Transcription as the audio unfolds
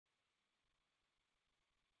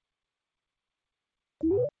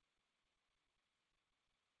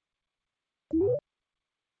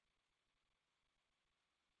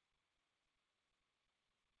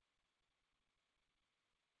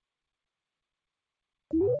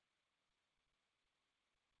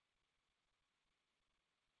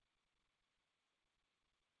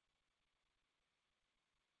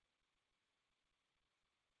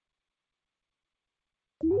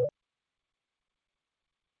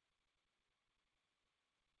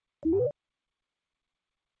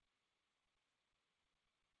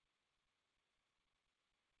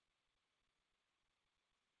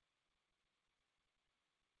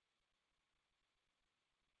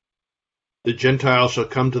The Gentiles shall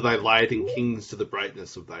come to thy light, and kings to the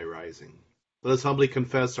brightness of thy rising. Let us humbly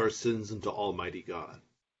confess our sins unto Almighty God.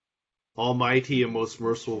 Almighty and most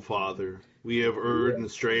merciful Father, we have erred and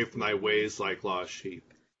strayed from thy ways like lost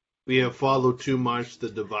sheep. We have followed too much the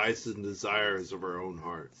devices and desires of our own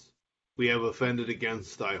hearts. We have offended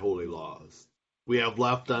against thy holy laws. We have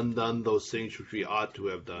left undone those things which we ought to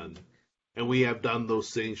have done, and we have done those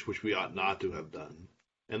things which we ought not to have done.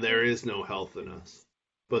 And there is no health in us.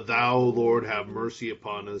 But thou, O Lord, have mercy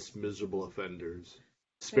upon us, miserable offenders.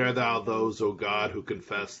 Spare thou those, O God, who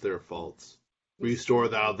confess their faults. Restore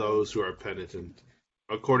thou those who are penitent,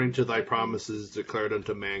 according to thy promises declared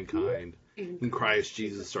unto mankind, in Christ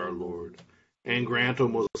Jesus our Lord. And grant, O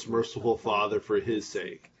most merciful Father, for his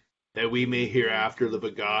sake, that we may hereafter live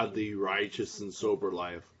a godly, righteous, and sober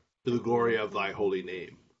life, to the glory of thy holy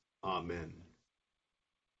name. Amen.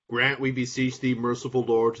 Grant, we beseech thee, merciful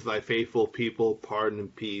Lord, to thy faithful people pardon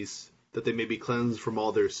and peace, that they may be cleansed from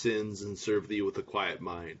all their sins and serve thee with a quiet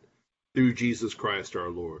mind. Through Jesus Christ our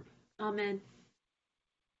Lord. Amen.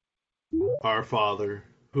 Our Father,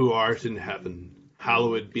 who art in heaven,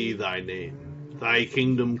 hallowed be thy name. Thy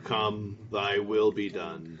kingdom come, thy will be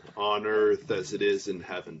done, on earth as it is in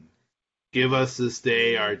heaven. Give us this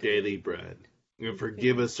day our daily bread, and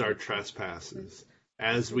forgive us our trespasses,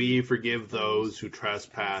 as we forgive those who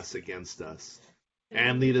trespass against us.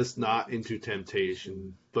 And lead us not into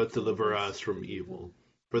temptation, but deliver us from evil.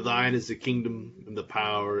 For thine is the kingdom, and the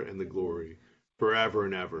power, and the glory, forever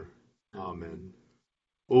and ever. Amen.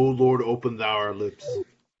 O Lord, open thou our lips,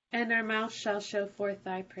 and our mouth shall show forth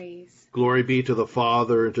thy praise. Glory be to the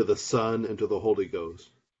Father, and to the Son, and to the Holy Ghost.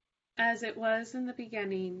 As it was in the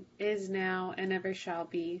beginning, is now, and ever shall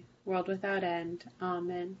be, world without end.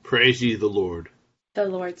 Amen. Praise ye the Lord. The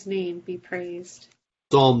Lord's name be praised.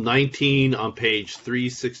 Psalm 19 on page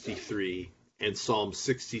 363 and Psalm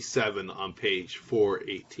 67 on page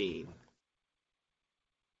 418.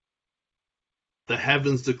 The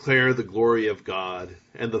heavens declare the glory of God,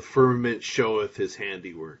 and the firmament showeth his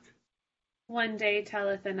handiwork. One day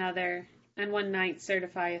telleth another, and one night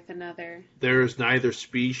certifieth another. There is neither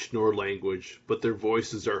speech nor language, but their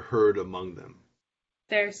voices are heard among them.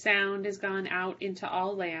 Their sound is gone out into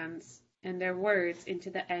all lands, and their words into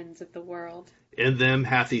the ends of the world. In them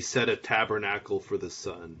hath he set a tabernacle for the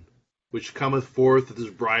sun, which cometh forth with his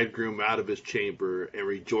bridegroom out of his chamber, and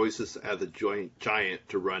rejoiceth at the giant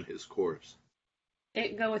to run his course.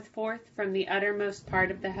 It goeth forth from the uttermost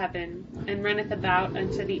part of the heaven, and runneth about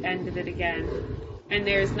unto the end of it again, and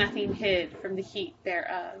there is nothing hid from the heat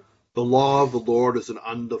thereof. The law of the Lord is an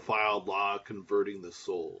undefiled law, converting the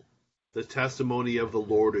soul. The testimony of the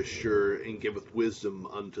Lord is sure, and giveth wisdom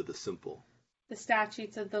unto the simple. The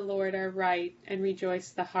statutes of the Lord are right, and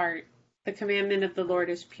rejoice the heart. The commandment of the Lord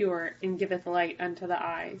is pure, and giveth light unto the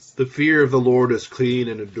eyes. The fear of the Lord is clean,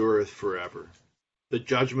 and endureth forever. The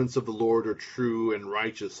judgments of the Lord are true and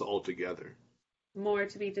righteous altogether. More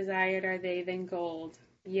to be desired are they than gold,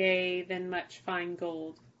 yea, than much fine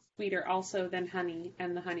gold, sweeter also than honey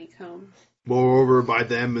and the honeycomb. Moreover, by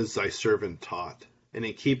them is thy servant taught, and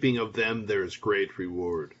in keeping of them there is great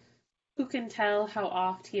reward. Who can tell how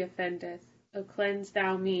oft he offendeth? O cleanse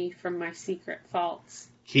thou me from my secret faults.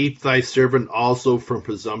 Keep thy servant also from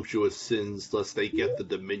presumptuous sins, lest they get the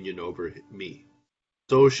dominion over me.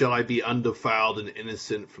 So shall I be undefiled and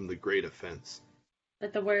innocent from the great offense.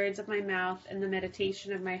 Let the words of my mouth and the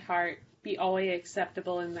meditation of my heart be always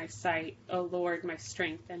acceptable in thy sight, O Lord, my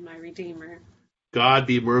strength and my Redeemer. God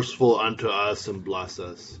be merciful unto us and bless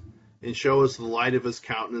us, and show us the light of his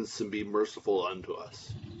countenance, and be merciful unto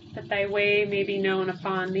us. That thy way may be known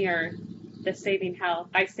upon the earth, thy saving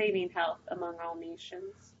health among all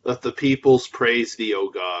nations. Let the peoples praise thee, O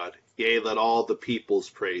God. Yea, let all the peoples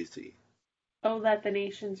praise thee. O let the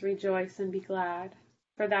nations rejoice and be glad,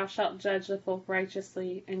 for thou shalt judge the folk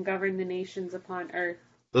righteously, and govern the nations upon earth.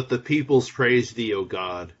 Let the peoples praise thee, O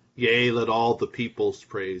God. Yea, let all the peoples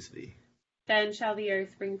praise thee. Then shall the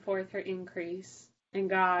earth bring forth her increase, and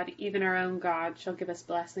God, even our own God, shall give us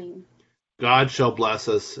blessing. God shall bless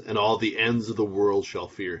us, and all the ends of the world shall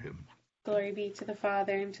fear him. Glory be to the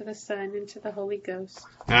Father, and to the Son, and to the Holy Ghost.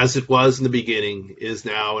 As it was in the beginning, is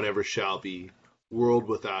now, and ever shall be, world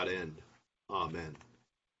without end. Amen.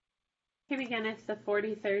 Here beginneth the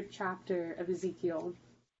 43rd chapter of Ezekiel.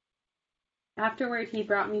 Afterward he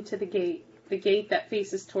brought me to the gate that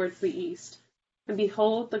faces towards the east. And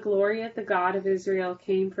behold, the glory of the God of Israel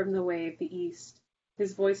came from the way of the east.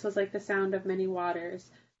 His voice was like the sound of many waters,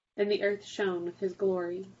 and the earth shone with his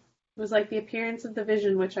glory. It was like the appearance of the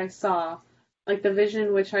vision which I saw, like the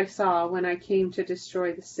vision which I saw when I came to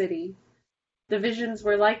destroy the city. The visions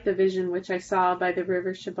were like the vision which I saw by the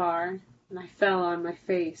river Chebar, and I fell on my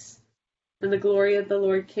face. And the glory of the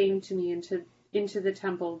Lord came to me into the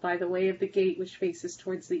temple by the way of the gate which faces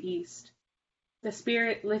towards the east. The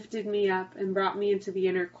Spirit lifted me up and brought me into the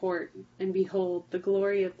inner court, and behold, the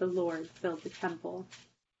glory of the Lord filled the temple.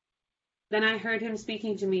 Then I heard him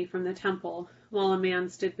speaking to me from the temple, while a man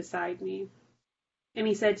stood beside me. And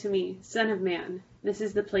he said to me, Son of man, this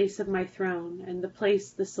is the place of my throne, and the place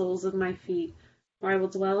the soles of my feet, where I will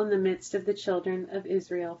dwell in the midst of the children of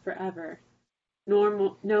Israel forever.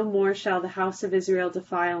 No more shall the house of Israel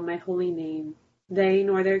defile my holy name, they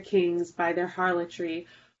nor their kings by their harlotry,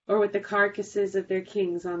 or with the carcasses of their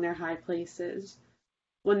kings on their high places.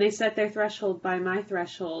 When they set their threshold by my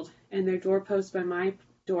threshold, and their doorpost by my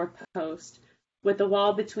doorpost, with the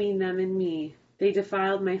wall between them and me, they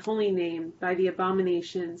defiled my holy name by the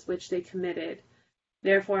abominations which they committed.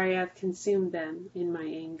 Therefore I have consumed them in my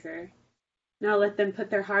anger. Now let them put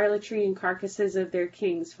their harlotry and carcasses of their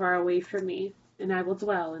kings far away from me, and I will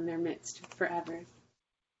dwell in their midst forever.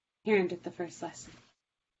 Here endeth the first lesson.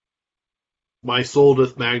 My soul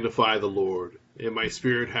doth magnify the Lord, and my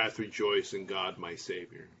spirit hath rejoiced in God my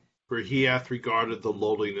Saviour. For he hath regarded the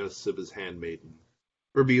lowliness of his handmaiden.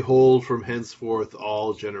 For behold, from henceforth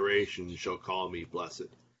all generations shall call me blessed.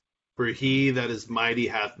 For he that is mighty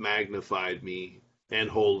hath magnified me, and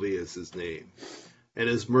holy is his name. And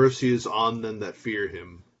his mercy is on them that fear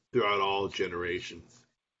him throughout all generations.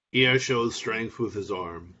 He has showed strength with his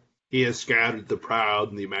arm. He has scattered the proud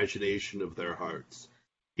in the imagination of their hearts.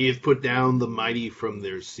 He hath put down the mighty from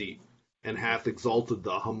their seat, and hath exalted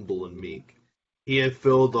the humble and meek. He hath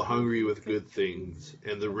filled the hungry with good things,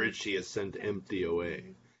 and the rich he hath sent empty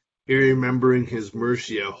away. He remembering his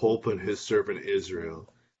mercy hath holpen his servant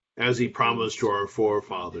Israel, as he promised to our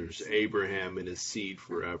forefathers, Abraham and his seed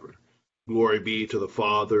forever. Glory be to the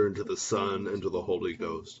Father, and to the Son, and to the Holy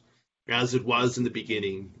Ghost, as it was in the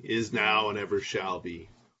beginning, is now, and ever shall be,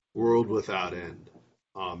 world without end.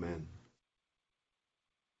 Amen.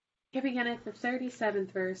 Here beginneth the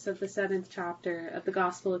 37th verse of the 7th chapter of the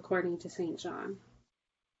Gospel according to St. John.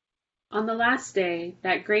 On the last day,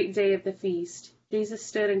 that great day of the feast, Jesus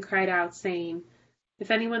stood and cried out, saying, If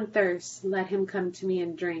anyone thirsts, let him come to me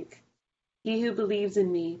and drink. He who believes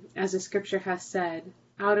in me, as the Scripture hath said,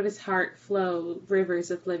 out of his heart flow rivers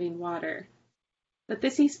of living water. But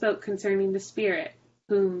this he spoke concerning the Spirit,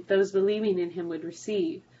 whom those believing in him would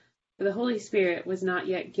receive, for the Holy Spirit was not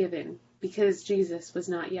yet given, because Jesus was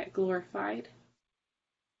not yet glorified.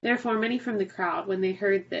 Therefore many from the crowd, when they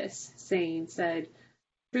heard this saying, said,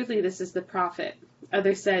 Truly this is the prophet.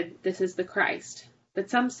 Others said, This is the Christ. But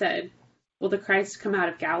some said, Will the Christ come out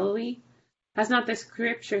of Galilee? Has not the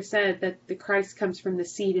Scripture said that the Christ comes from the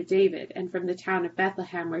seed of David, and from the town of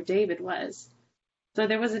Bethlehem where David was? So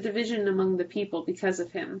there was a division among the people because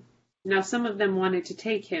of him. Now some of them wanted to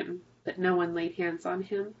take him, but no one laid hands on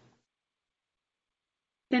him.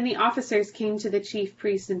 Then the officers came to the chief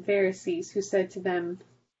priests and Pharisees, who said to them,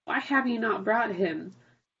 Why have you not brought him?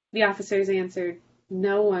 The officers answered,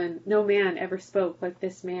 No man ever spoke like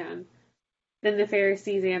this man. Then the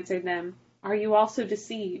Pharisees answered them, Are you also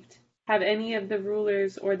deceived? Have any of the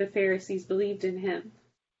rulers or the Pharisees believed in him?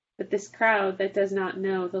 But this crowd that does not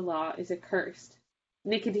know the law is accursed.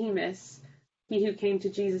 Nicodemus, he who came to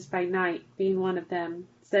Jesus by night, being one of them,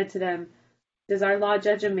 said to them, Does our law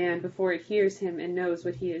judge a man before it hears him and knows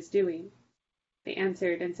what he is doing? They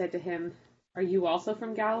answered and said to him, Are you also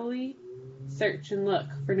from Galilee? Search and look,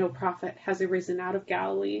 for no prophet has arisen out of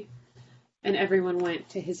Galilee. And everyone went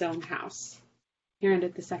to his own house. Here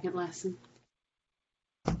endeth the second lesson.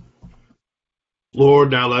 Lord,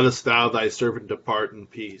 now lettest thou thy servant depart in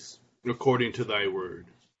peace, according to thy word.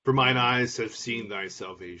 For mine eyes have seen thy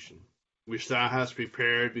salvation, which thou hast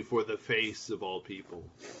prepared before the face of all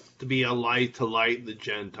people, to be a light to lighten the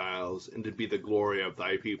Gentiles, and to be the glory of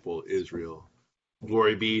thy people Israel.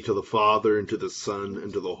 Glory be to the Father, and to the Son,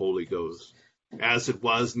 and to the Holy Ghost, as it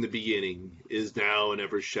was in the beginning, is now, and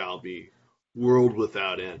ever shall be, world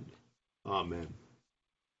without end. Amen.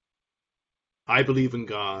 I believe in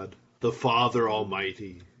God, the Father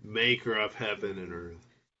Almighty, maker of heaven and earth,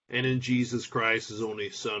 and in Jesus Christ, his only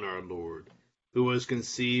Son, our Lord, who was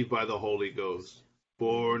conceived by the Holy Ghost,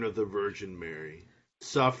 born of the Virgin Mary,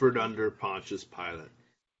 suffered under Pontius Pilate,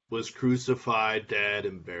 was crucified, dead,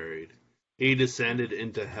 and buried. He descended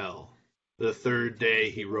into hell. The third day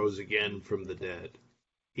he rose again from the dead.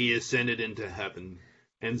 He ascended into heaven,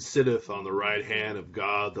 and sitteth on the right hand of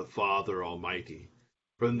God the Father Almighty.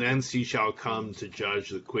 From thence he shall come to judge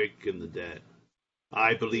the quick and the dead.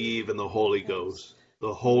 I believe in the Holy Ghost,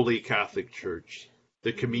 the Holy Catholic Church,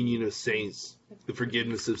 the communion of saints, the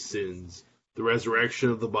forgiveness of sins, the resurrection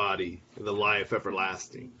of the body, and the life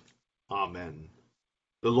everlasting. Amen.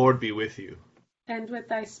 The Lord be with you. And with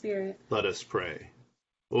thy spirit. Let us pray.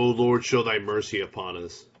 O Lord, show thy mercy upon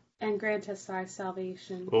us. And grant us thy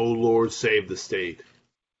salvation. O Lord, save the state.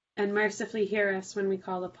 And mercifully hear us when we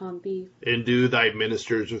call upon thee. Endue thy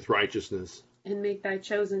ministers with righteousness. And make thy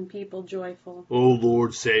chosen people joyful. O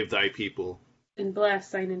Lord, save thy people. And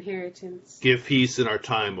bless thine inheritance. Give peace in our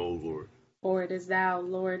time, O Lord. For it is thou,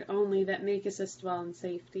 Lord, only that makest us dwell in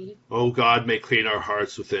safety. O God, make clean our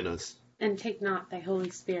hearts within us. And take not thy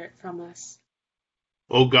Holy Spirit from us.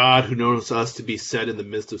 O God, who knows us to be set in the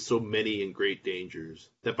midst of so many and great dangers,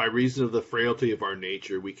 that by reason of the frailty of our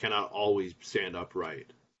nature we cannot always stand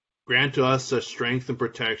upright, grant to us such strength and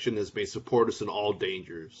protection as may support us in all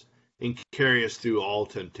dangers, and carry us through all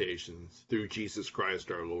temptations, through Jesus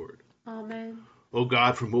Christ our Lord. Amen. O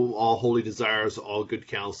God, from whom all holy desires, all good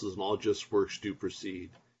counsels, and all just works do proceed,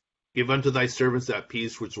 give unto thy servants that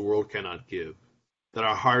peace which the world cannot give, that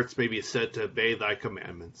our hearts may be set to obey thy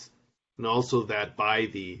commandments, and also that by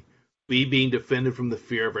thee, we being defended from the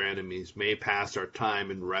fear of our enemies, may pass our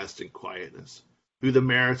time in rest and quietness, through the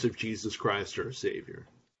merits of Jesus Christ our Savior.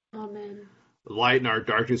 Amen. Lighten our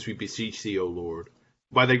darkness, we beseech thee, O Lord.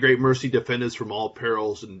 By thy great mercy defend us from all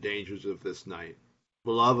perils and dangers of this night.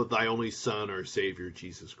 The love of thy only Son, our Savior,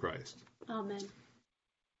 Jesus Christ. Amen.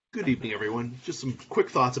 Good evening, everyone. Just some quick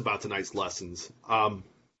thoughts about tonight's lessons.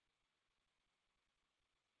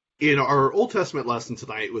 In our Old Testament lesson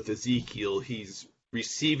tonight with Ezekiel, he's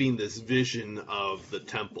receiving this vision of the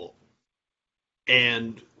temple.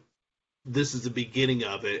 And this is the beginning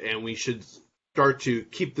of it, and we should start to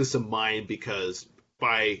keep this in mind because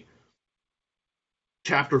by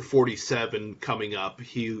chapter 47 coming up,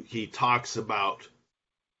 he talks about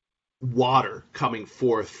water coming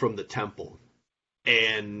forth from the temple.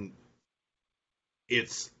 And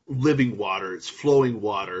it's living water, it's flowing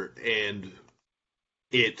water, and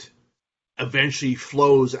it eventually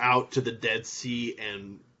flows out to the Dead Sea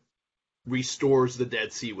and restores the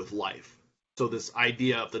Dead Sea with life. So this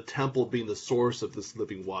idea of the temple being the source of this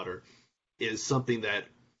living water is something that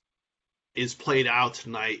is played out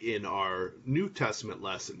tonight in our New Testament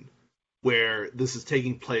lesson, where this is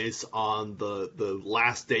taking place on the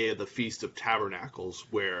last day of the Feast of Tabernacles,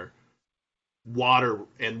 where water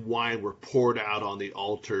and wine were poured out on the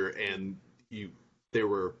altar, and there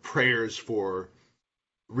were prayers for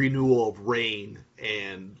renewal of rain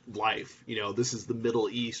and life. This is the Middle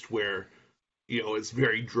East where, it's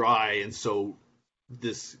very dry, and so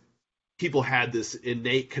people had this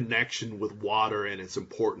innate connection with water and its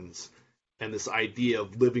importance, and this idea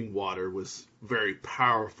of living water was very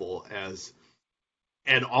powerful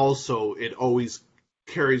and also it always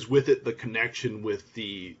carries with it the connection with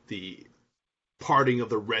the parting of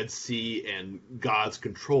the Red Sea and God's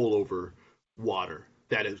control over water.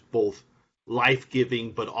 That is both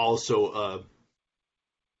life-giving but also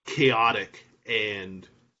chaotic, and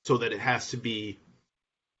so that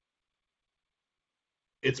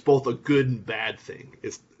it's both a good and bad thing.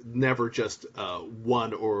 It's never just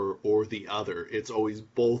one or the other. It's always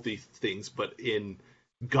both these things, but in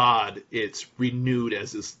God, it's renewed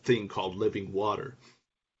as this thing called living water.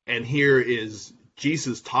 And here is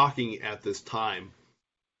Jesus talking at this time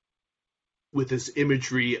with this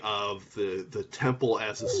imagery of the temple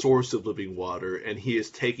as a source of living water, and he is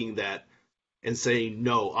taking that and saying,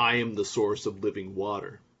 no, I am the source of living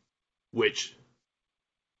water, which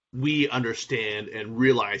we understand and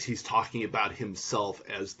realize he's talking about himself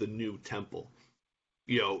as the new temple.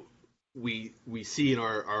 We see in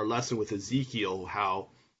our lesson with Ezekiel how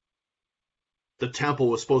the temple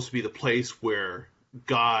was supposed to be the place where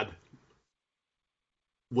God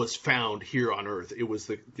was found here on earth. It was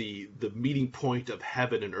the meeting point of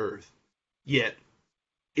heaven and earth. Yet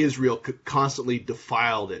Israel constantly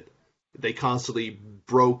defiled it. They constantly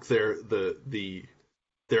broke their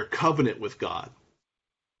covenant with God.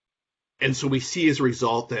 And so we see as a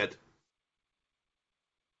result that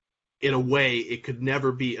in a way it could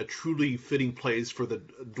never be a truly fitting place for the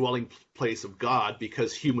dwelling place of God,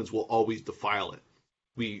 because humans will always defile it.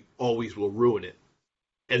 We always will ruin it.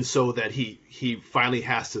 And so that he finally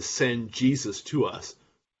has to send Jesus to us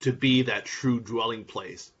to be that true dwelling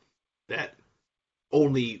place, that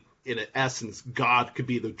only in essence God could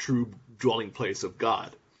be the true dwelling place of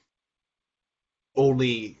God.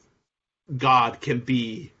 only God can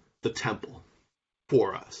be the temple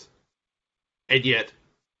for us. And yet,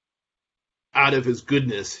 out of his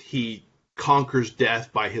goodness, he conquers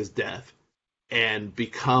death by his death and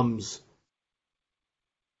becomes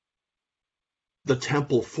the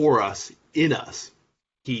temple for us, in us.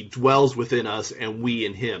 He dwells within us and we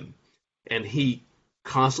in him. And he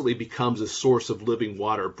constantly becomes a source of living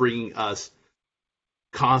water, bringing us,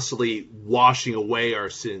 constantly washing away our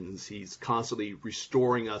sins. He's constantly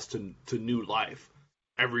restoring us to new life.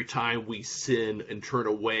 Every time we sin and turn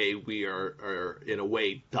away, we are in a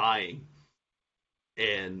way dying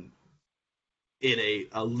and in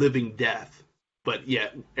a living death. But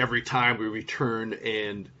yet, every time we return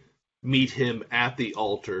and meet him at the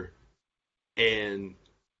altar and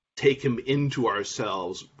take him into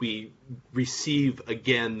ourselves, we receive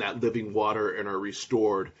again that living water and are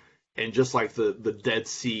restored. And just like the Dead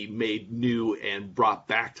Sea, made new and brought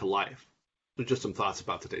back to life. So just some thoughts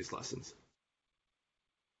about today's lessons.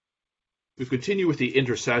 We continue with the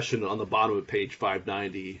intercession on the bottom of page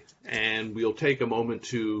 590, and we'll take a moment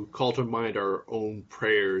to call to mind our own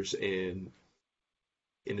prayers and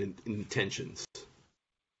intentions.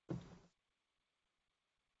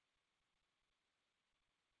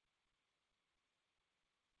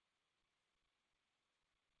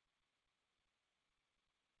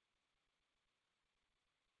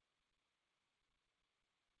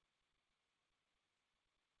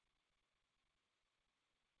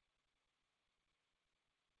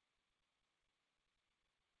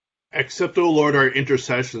 Accept, O Lord, our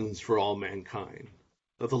intercessions for all mankind.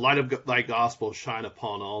 Let the light of thy gospel shine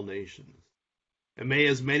upon all nations. And may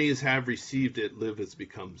as many as have received it live as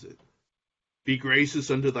becomes it. Be gracious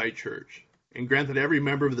unto thy church, and grant that every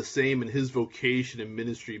member of the same in his vocation and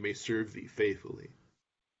ministry may serve thee faithfully.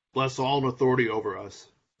 Bless all in authority over us,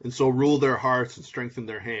 and so rule their hearts and strengthen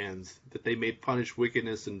their hands, that they may punish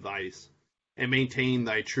wickedness and vice, and maintain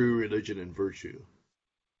thy true religion and virtue.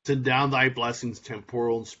 Send down thy blessings,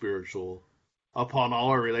 temporal and spiritual, upon all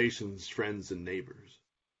our relations, friends, and neighbors.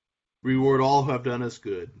 Reward all who have done us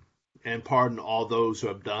good, and pardon all those who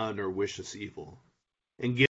have done or wish us evil, and give